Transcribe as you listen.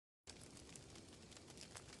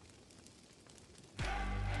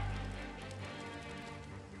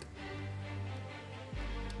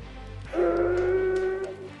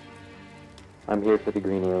I'm here for the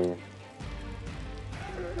green alien.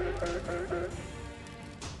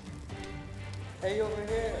 Hey, over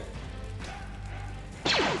here!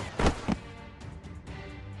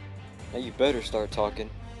 Now you better start talking.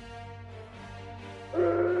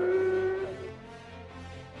 We're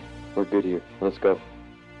good here. Let's go.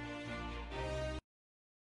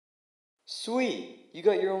 Sweet! You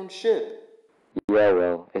got your own ship! Yeah,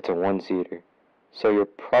 well, it's a one-seater. So you're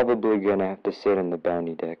probably gonna have to sit on the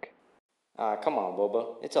bounty deck. Ah, come on,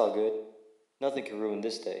 Boba. It's all good. Nothing can ruin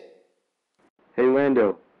this day. Hey,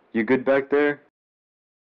 Lando. You good back there?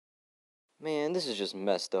 Man, this is just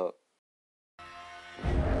messed up.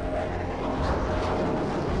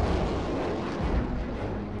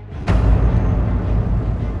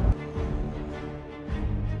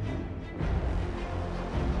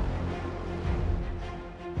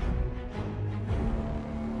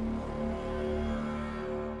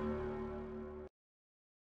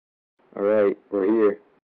 Alright, we're here.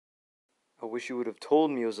 I wish you would have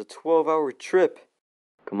told me it was a 12-hour trip.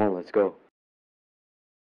 Come on, let's go.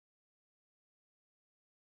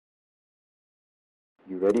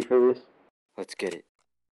 You ready for this? Let's get it.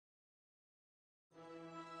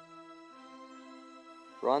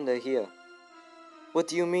 Ron, they're here. What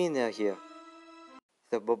do you mean they're here?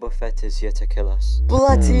 The Boba Fett is here to kill us.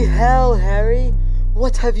 Bloody hell, Harry!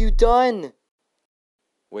 What have you done?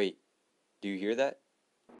 Wait, do you hear that?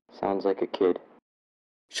 Sounds like a kid.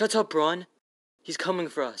 Shut up, Ron. He's coming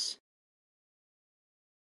for us.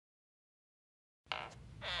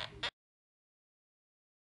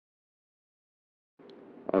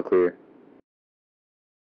 All clear.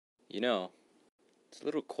 You know, it's a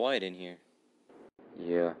little quiet in here.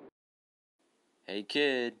 Yeah. Hey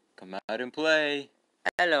kid, come out and play.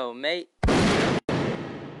 Hello, mate.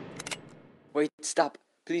 Wait, stop.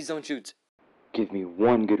 Please don't shoot. Give me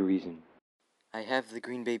one good reason. I have the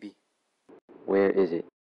green baby. Where is it?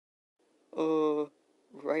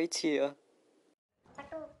 Right here.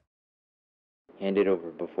 Hand it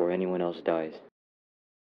over before anyone else dies.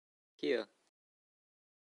 Here.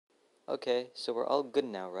 Okay, so we're all good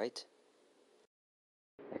now, right?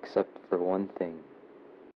 Except for one thing.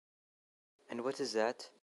 And what is that?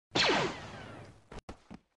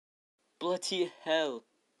 Bloody hell.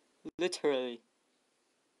 Literally.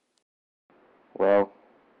 Well,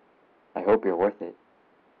 I hope you're worth it.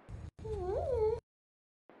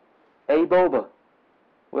 Hey, Boba!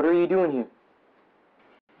 What are you doing here?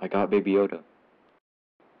 I got Baby Yoda.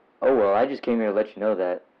 Oh, well, I just came here to let you know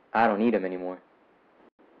that I don't need him anymore.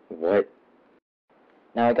 What?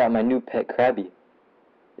 Now I got my new pet Krabby.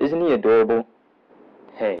 Isn't he adorable?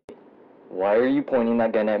 Hey, why are you pointing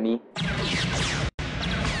that gun at me?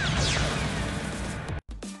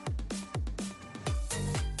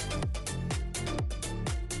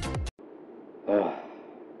 Ugh.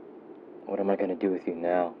 What am I gonna do with you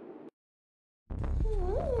now?